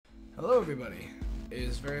Hello everybody. It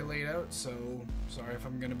is very late out, so sorry if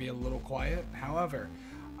I'm going to be a little quiet. However,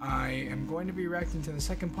 I am going to be reacting to the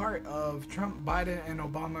second part of Trump, Biden, and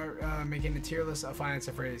Obama making a tier list of Finance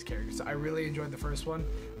and Freddy's characters. I really enjoyed the first one.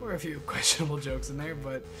 There were a few questionable jokes in there,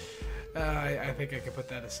 but I think I could put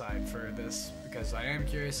that aside for this because I am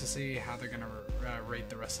curious to see how they're going to rate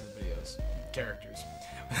the rest of the videos. Characters.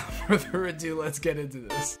 Without further ado, let's get into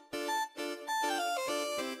this.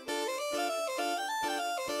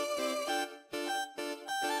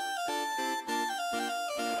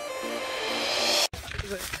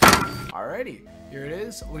 Alrighty, here it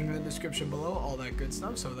is. Link in the description below, all that good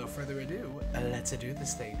stuff. So without further ado, let's do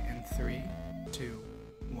this thing in 3, 2,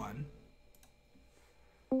 1.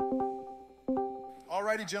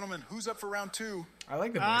 Alrighty, gentlemen, who's up for round 2? I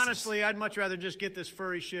like the voices. Honestly, I'd much rather just get this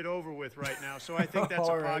furry shit over with right now. So I think that's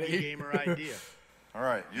a Poggy Gamer idea. All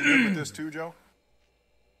right, you good with this too, Joe?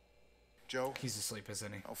 Joe? He's asleep, isn't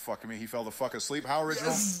he? Oh, fuck me, he fell the fuck asleep. How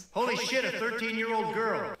original? Yes. Holy shit, a 13-year-old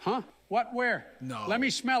girl. Huh? What? Where? No. Let me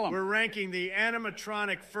smell them. We're ranking the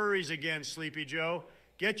animatronic furries again, Sleepy Joe.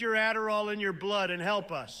 Get your Adderall in your blood and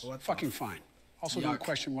help us. What the Fucking fine. Also, Yuck. don't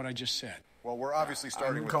question what I just said. Well, we're obviously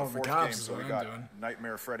starting with the calling the 4th cops game, is so what we I'm got doing.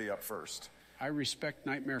 Nightmare Freddy up first. I respect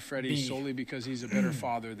Nightmare Freddy B. solely because he's a better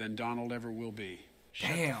father than Donald ever will be. Shut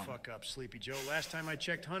Damn. the fuck up, Sleepy Joe. Last time I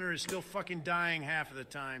checked, Hunter is still fucking dying half of the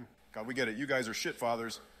time. God, we get it. You guys are shit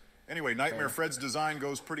fathers. Anyway, Nightmare Fred's design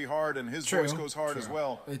goes pretty hard, and his True. voice goes hard as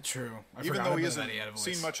well. It's true. I Even forgot though he about that hasn't he had a voice.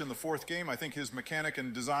 seen much in the 4th game, I think his mechanic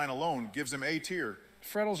and design alone gives him A tier.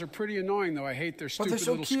 Freddles are pretty annoying, though. I hate their But stupid they're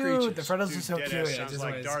so little cute. screeches. The Freddles are Dude, so dead cute. ass I sounds just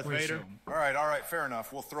like wanted to Darth squish Vader. them. All right, fair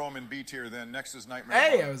enough. We'll throw him in B tier then. Next is Nightmare.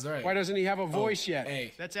 Hey, Bob. I was right. Why doesn't he have a voice yet?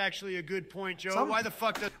 Hey, That's actually a good point, Joe. Some- Why the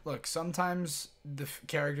fuck does... look, sometimes the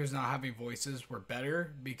characters not having voices were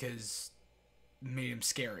better because it made them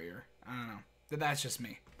scarier. I don't know. But that's just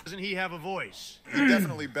me. Doesn't he have a voice? He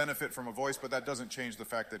definitely benefit from a voice, but that doesn't change the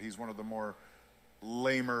fact that he's one of the more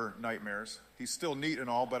lamer nightmares. He's still neat and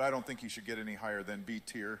all, but I don't think he should get any higher than B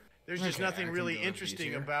tier. There's just Okay, I nothing can really go with B interesting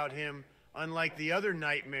tier. about him, unlike the other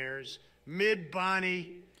nightmares.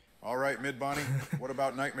 Mid-Bonnie. All right, Mid Bonnie. What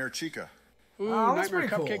about Nightmare Chica? Ooh, Oh, that's Nightmare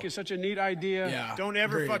pretty Cupcake cool. is such a neat idea. Yeah. Don't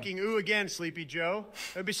ever agreed. fucking ooh again, Sleepy Joe.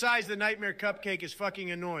 Besides, the Nightmare Cupcake is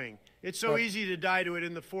fucking annoying. It's so easy to die to it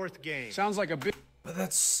in the 4th game. Sounds like a big... But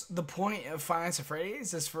that's the point of Finance and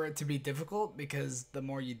Freddy's, is for it to be difficult, because the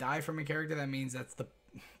more you die from a character, that means that's the...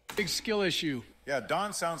 Big skill issue. Yeah,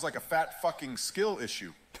 Don sounds like a fat fucking skill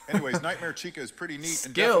issue. Anyways, Nightmare Chica is pretty neat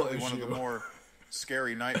and Skill definitely one of the issue. more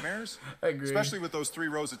scary nightmares. I agree. Especially with those 3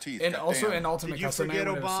 rows of teeth. And God also damn. in Ultimate Did you Custom forget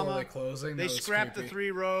Night when it was slowly Obama? closing, They that was scrapped the creepy.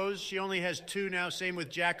 3 rows. She only has 2 now. Same with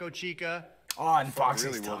Jacko Chica. Oh, and Oh, Foxy's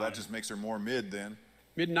really? Well, tongue. that just makes her more mid then.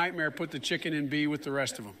 Mid-Nightmare put the chicken in B with the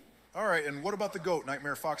rest of them. All right, and what about the goat,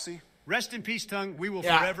 Nightmare Foxy? Rest in peace, Tongue. We will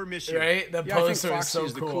Yeah, forever miss you. Right? The Yeah, I think poster is Foxy so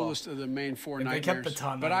is the cool. coolest of the main 4 If they nightmares. kept the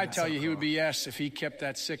tongue, but that'd I be tell so you, he would cool. be yes if he kept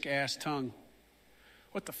that sick-ass tongue.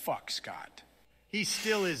 What the fuck, Scott? He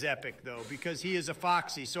still is epic, though, because he is a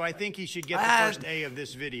Foxy, so I think he should get Ah. the first A of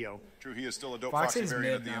this video. True, he is still a dope Foxy Foxy's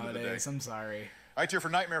variant at mid the end of the day. nowadays. I'm sorry. I tier for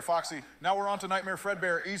Nightmare Foxy. Now we're on to Nightmare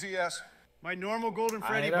Fredbear. Easy S. My normal Golden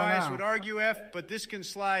Freddy don't bias know. would argue F, but this can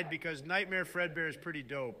slide because Nightmare Fredbear is pretty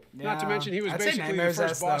dope. Not to Yeah. mention, he was I'd say basically the Nightmare's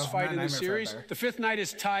first S, boss though, fight not in the Nightmare series. Fredbear. The 5th night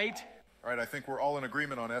is tight. All right, I think we're all in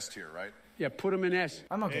agreement on S tier, right? Yeah, put him in S.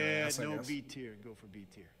 I'm okay Yeah, with this, I no guess. B tier. Go for B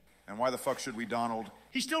tier. And why the fuck should we Donald?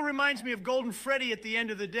 He still reminds me of Golden Freddy at the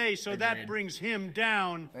end of the day, so that Agreed. brings him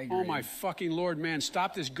down. Oh my fucking lord, man!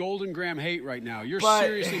 Stop this Golden Graham hate right now. You're But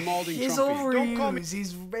seriously mauling he's Trumpy. Don't call me- overused.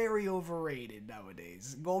 He's very overrated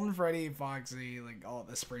nowadays. Golden Freddy, Foxy, like all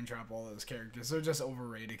the Springtrap, all those characters, they're just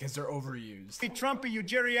overrated because they're overused. Hey, Trumpy, you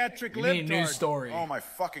geriatric You need a new libtard. story. Oh my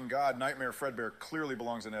fucking god, Nightmare Fredbear clearly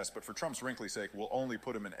belongs in S, but for Trump's wrinkly's sake, we'll only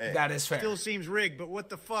put him in A. That is fair. Still seems rigged, but what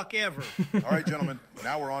the fuck ever. All right, gentlemen,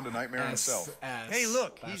 now we're on to Nightmare S, himself. S. Hey,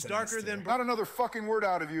 look, That's he's an darker S tier. than... Not another fucking word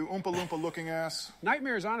out of you, Oompa Loompa looking ass.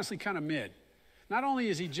 Nightmare is honestly kind of mid. Not only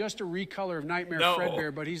is he just a recolor of Nightmare No.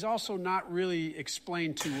 Fredbear, but he's also not really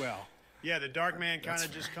explained too well. Yeah, the Dark Man kind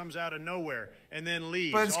of just comes out of nowhere and then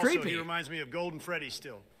leaves. But it's also, creepy. he reminds me of Golden Freddy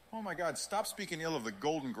still. Oh my god, stop speaking ill of the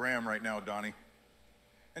Golden Graham right now, Donnie.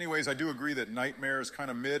 Anyways, I do agree that Nightmare is kind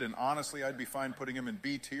of mid, and honestly, I'd be fine putting him in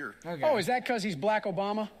B tier. Okay. Oh, is that because he's Black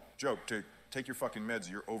Obama? Joke, take your fucking meds,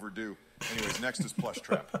 you're overdue. Anyways, next is Plush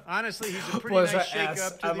Trap. Honestly, he's a pretty Plush nice Trap S.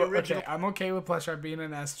 shake-up to I'm, the original. okay, I'm okay with Plush Trap being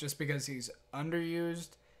an S just because he's underused.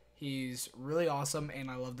 He's really awesome, and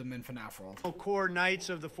I loved him in FNaF World. Core Knights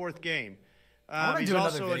of the 4th game. wanna He's do another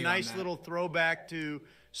also a video on nice that. little throwback to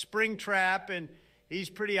Springtrap, and he's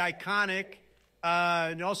pretty iconic.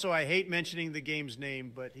 And also, I hate mentioning the game's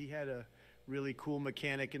name, but he had a really cool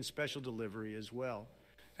mechanic and special delivery as well.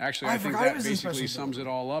 Actually, I think forgot he that was in basically special sums it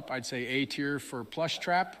all up. I'd say A tier for Plush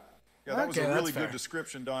Trap. Yeah, that was Okay, a that's really fair. good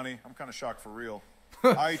description, Donnie. I'm kind of shocked for real.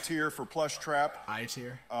 I tier for Plush Trap. I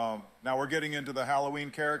tier. Now we're getting into the Halloween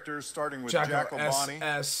characters, starting with Jacko, Jack O'Bonny.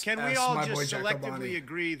 Can we all just selectively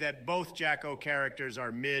agree that both Jacko characters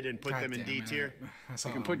are mid and put them in D tier?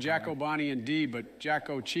 You can put Jacko Bonnie in D, but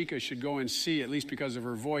Jacko Chica should go in C, at least because of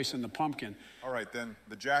her voice and the pumpkin. All right, then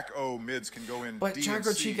the Jack O mids can go in But D Jacko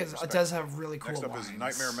and C. Chica does have really cool Next up lines. is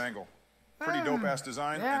Nightmare Mangle. Pretty dope-ass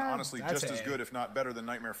design, yeah, and honestly that's just as A. good, if not better, than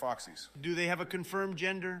Nightmare Foxy's. Do they have a confirmed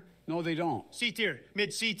gender? No, they don't. C tier,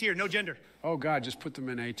 mid C tier, no gender. Oh, God, just put them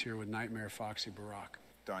in A tier with Nightmare, Foxy, Barack.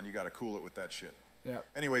 Don, you got to cool it with that shit. Yep.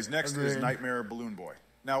 Anyways, next is Agreed. Nightmare Balloon Boy.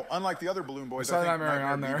 Now, unlike the other Balloon Boys, I saw I think Nightmare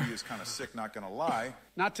on Nightmare there. BB is kind of sick, not gonna lie.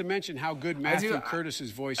 Not to mention how good Matthew do-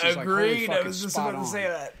 Curtis's voice is. Like, holy Agreed. I fucking was just spot about on. to say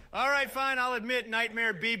that. All right, fine. I'll admit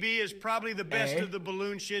Nightmare BB is probably the best A. of the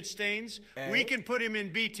balloon shit stains. A. We can put him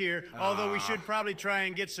in B tier, although we should probably try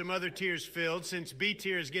and get some other tiers filled since B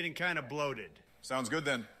tier is getting kind of bloated. Sounds good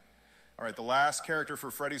then. All right, the last character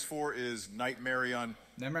for Freddy's 4 is Nightmarion.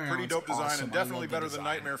 Nightmarion's Pretty dope design awesome. and I definitely love the better than design.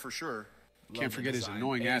 Nightmare for sure. Can't Love the forget his design.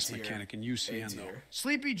 annoying A ass tier. mechanic in UCN, A though. tier.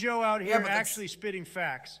 Sleepy Joe out here but that's- actually spitting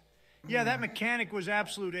facts. Yeah, that mechanic was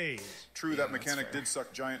absolute A's. True, that mechanic did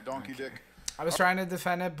suck giant donkey dick. I was trying to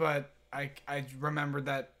defend it, but I remembered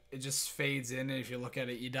that it just fades in, and if you look at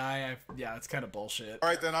it, you die. Yeah, it's kind of bullshit. All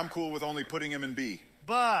right, then I'm cool with only putting him in B.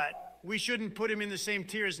 But we shouldn't put him in the same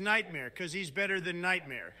tier as Nightmare, because he's better than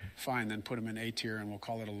Nightmare. Fine, then put him in A tier and we'll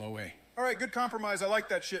call it a low A. All right, good compromise. I like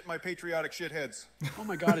that shit, my patriotic shitheads. Oh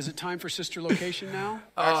my God, is it time for Sister Location now?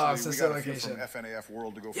 Oh, Actually, we sister got a few location. from FNaF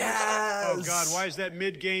World to go Yes. Oh, God, why is that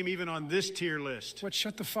mid-game even on this tier list? What?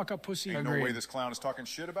 Shut the fuck up, pussy. first. Ain't no Agreed. way this clown is talking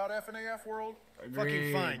shit about FNaF World.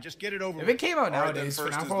 Fucking fine. Just get it over If with. it came out All right, then nowadays,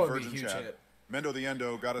 first FNaF is the would be Virgin huge Chad. hit. Mendo the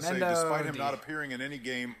Endo, gotta say, Mendo despite him D. not appearing in any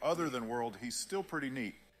game other than World, he's still pretty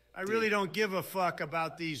neat. I really don't give a fuck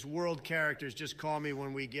about these world characters. Just call me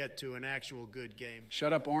when we get to an actual good game.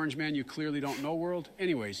 Shut up, Orange Man. You clearly don't know World.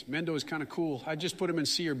 Anyways, Mendo is kind of cool. I'd just put him in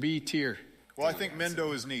C or B tier. Well, I think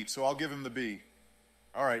Mendo is neat, so I'll give him the B.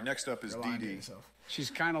 All right, next up is You're lying to DD. yourself. She's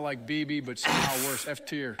kind of like BB, but somehow worse. F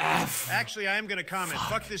tier. Actually, I am going to comment.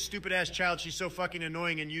 Fuck this stupid-ass child. She's so fucking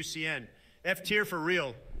annoying in UCN. F tier for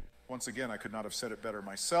real. Once again, I could not have said it better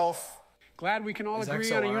myself. Glad we can all Is agree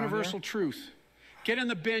XOR on a on universal here? truth. Get in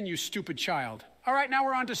the bin, you stupid child. All right, now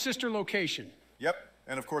we're on to Sister Location. Yep,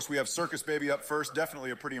 and of course we have Circus Baby up first.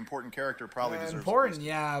 Definitely a pretty important character. Probably deserves Important, at least.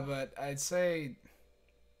 yeah, but I'd say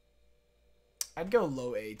I'd go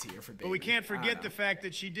low A tier for baby. But we can't I forget don't the know. fact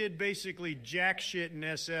that she did basically jack shit in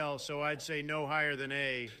SL, so I'd say no higher than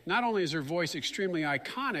A. Not only is her voice extremely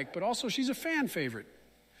iconic, but also she's a fan favorite.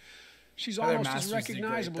 She's Other almost as masters did great,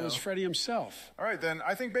 recognizable as though. Freddy himself. All right, then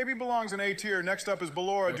I think Baby belongs in A tier. Next up is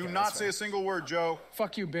Ballora. Do not that's say a single word, Joe.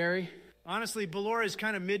 Fuck you, Barry. Honestly, Ballora is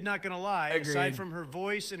kind of mid, not gonna lie. Agreed. Aside from her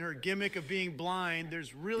voice and her gimmick of being blind,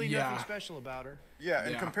 there's really Yeah. nothing special about her. Yeah,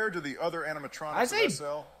 and Yeah. compared to the other animatronics I'd say of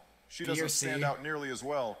SL, she B or doesn't C. stand out nearly as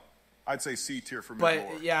well. I'd say C tier for But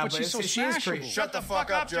Ballora. yeah, But but she's so she is pretty. smashable. Shut the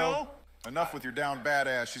fuck up, Joe. Enough with your down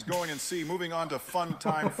badass. She's going in C. Moving on to Fun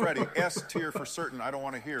Time Freddy. S tier for certain. I don't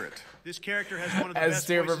want to hear it. This character has one of the S best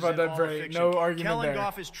tier for voices Fun in Time all Freddy. of fiction. No argument Kellen there.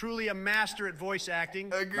 Goff is truly a master at voice acting.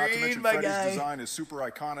 Not to Agreed, mention my Freddy's guy. design is super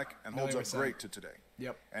iconic and holds up 100%. great to today.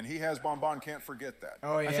 Yep. And he has Bonbon, can't forget that.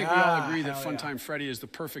 Oh yeah. I think we all agree that hell Funtime Freddy is the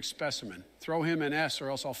perfect specimen. Throw him in S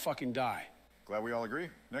or else I'll fucking die. Glad we all agree.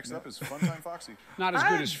 Next up is Funtime Foxy. Not as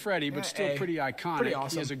good as Freddy, but yeah, still A. pretty iconic. Pretty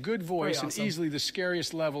awesome. He has a good voice Pretty awesome. and easily the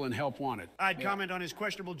scariest level in Help Wanted. I'd comment on his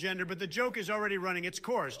questionable gender, but the joke is already running its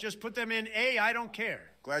course. Just put them in A, I don't care.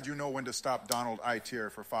 Glad you know when to stop Donald I tier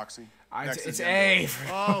for Foxy. It's is A. Yendo.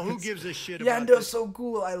 Oh, who gives a shit about Yendo's this? so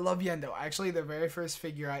cool. I love Yendo. Actually, the very first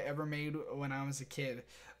figure I ever made when I was a kid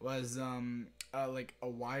was like a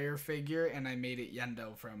wire figure, and I made it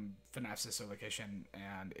Yendo from FNaF Sister Location,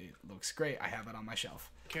 and it looks great. I have it on my shelf.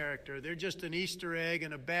 Character. They're just an Easter egg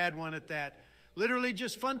and a bad one at that. Literally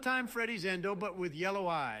just Funtime Freddy's Endo, but with yellow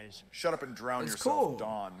eyes. Shut up and drown It's yourself, cool.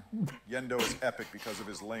 Don. Yendo is epic because of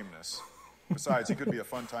his lameness. Besides, he could be a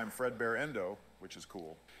Funtime Fredbear Endo, which is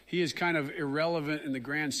cool. He is kind of irrelevant in the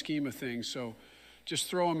grand scheme of things, so just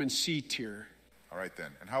throw him in C tier. All right,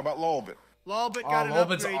 then. And how about Lolbit? Lolbit got an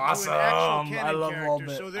Lolbit's upgrade awesome. to an actual canon I love character,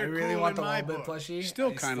 Lolbit. so I they're really cool want in the my Lolbit book. plushie. Still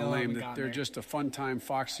I kind of haven't lame that gotten they're there. just a Funtime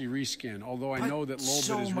Foxy reskin, although I know that Lolbit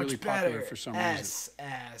So is really much popular better. for some reason.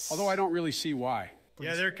 S. Although I don't really see why.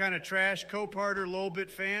 Yeah, they're kind of trash. Co-parter Lolbit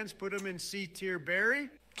fans, put them in C tier Barry.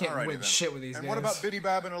 Can't Alrighty win then. shit with these and guys. what about Biddy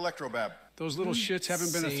Bab and Electro Bab? Those little shits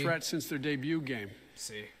haven't been a See. threat since their debut game.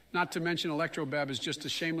 See. Not to mention Electrobab is just a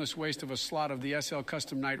shameless waste of a slot of the SL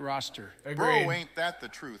Custom Night roster. Agreed. Bro, ain't that the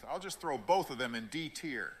truth? I'll just throw both of them in D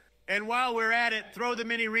tier. And while we're at it, throw the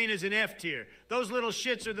mini arenas in F tier. Those little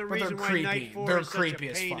shits are the But they're reason why creepy. Night 4 They're is such a creepy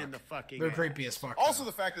as pain fuck. in the fucking They're ass. creepy as fuck. Also,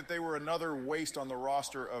 the fact that they were another waste on the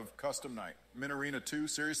roster of Custom Night. Min Arena 2,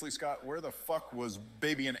 seriously, Scott, where the fuck was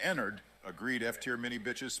Baby and Ennard? Agreed, F tier mini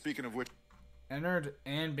bitches. Speaking of which, Ennard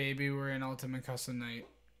and Baby were in Ultimate Custom Night.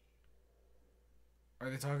 Are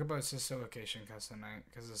they talking about Sister Location Custom Night?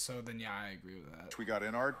 Because if so, then yeah, I agree with that. we got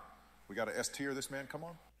Ennard. We got a S tier, this man, come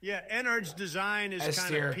on. Yeah, Ennard's design is S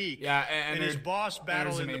kind tier. of peak. Yeah, and his Ennard- boss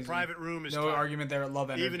battle Ennard's in the amazing. private room is No tough, argument there. I love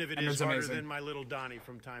Ennard. even if it Ennard's is harder amazing. than my little Donnie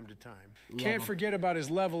from time to time. Can't forget about his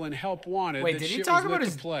level and help wanted. Wait, that did he shit talk was about lit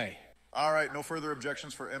his- to play? All right, no further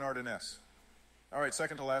objections for Ennard and S. All right,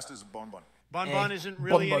 second to last is Bon Bon. Bon Eh, Bon isn't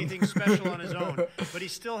really Bon Bon. anything special on his own, but he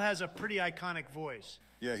still has a pretty iconic voice.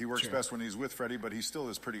 Yeah, he works best when he's with Freddie, but he still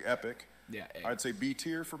is pretty epic. Yeah. I'd say B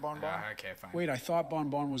tier for Bon Bon. Okay, fine. Wait, I thought Bon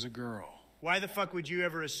Bon was a girl. Why the fuck would you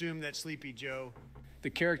ever assume that Sleepy Joe? The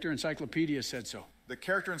character encyclopedia said so. The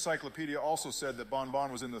character encyclopedia also said that Bon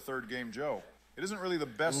Bon was in the third game Joe. It isn't really the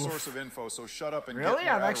best source of info, so shut up and Really?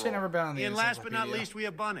 get I've more actually Adderall. never been on the And last but not encyclopedia. least, we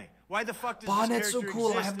have Bonnet. Why the fuck does Bonnet's this so character cool. I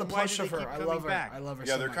exist, have the and why plush do of they her. keep I coming love her. back? I love her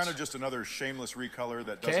Yeah, so they're much. kind of just another shameless recolor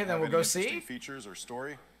that Okay, doesn't then have we'll any go interesting C. features or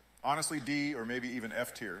story. Honestly, D or maybe even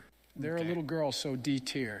F tier. They're a little girl, so D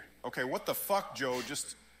tier. Okay, what the fuck, Joe?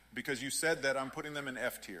 Just because you said that, I'm putting them in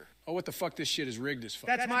F tier. Oh, what the fuck? This shit is rigged as fuck.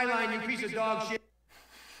 That's my line, you piece of dog shit.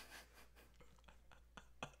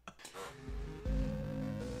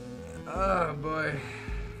 Oh boy.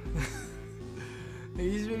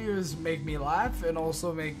 These videos make me laugh and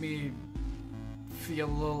also make me feel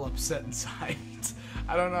a little upset inside.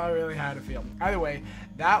 I don't know really how to feel. Either way,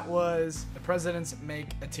 that was the President's Make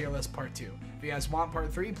a Tier List Part 2. If you guys want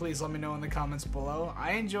Part 3, please let me know in the comments below.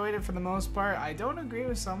 I enjoyed it for the most part. I don't agree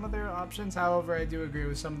with some of their options, however, I do agree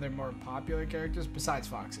with some of their more popular characters, besides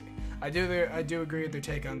Foxy. I do agree with their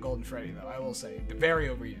take on Golden Freddy, though, I will say. They're very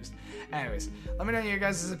overused. Anyways, let me know your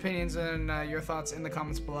guys' opinions and your thoughts in the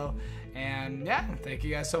comments below. And yeah, thank you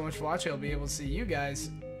guys so much for watching. I'll be able to see you guys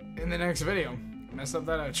in the next video. Mess up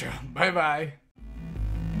that outro. Bye-bye.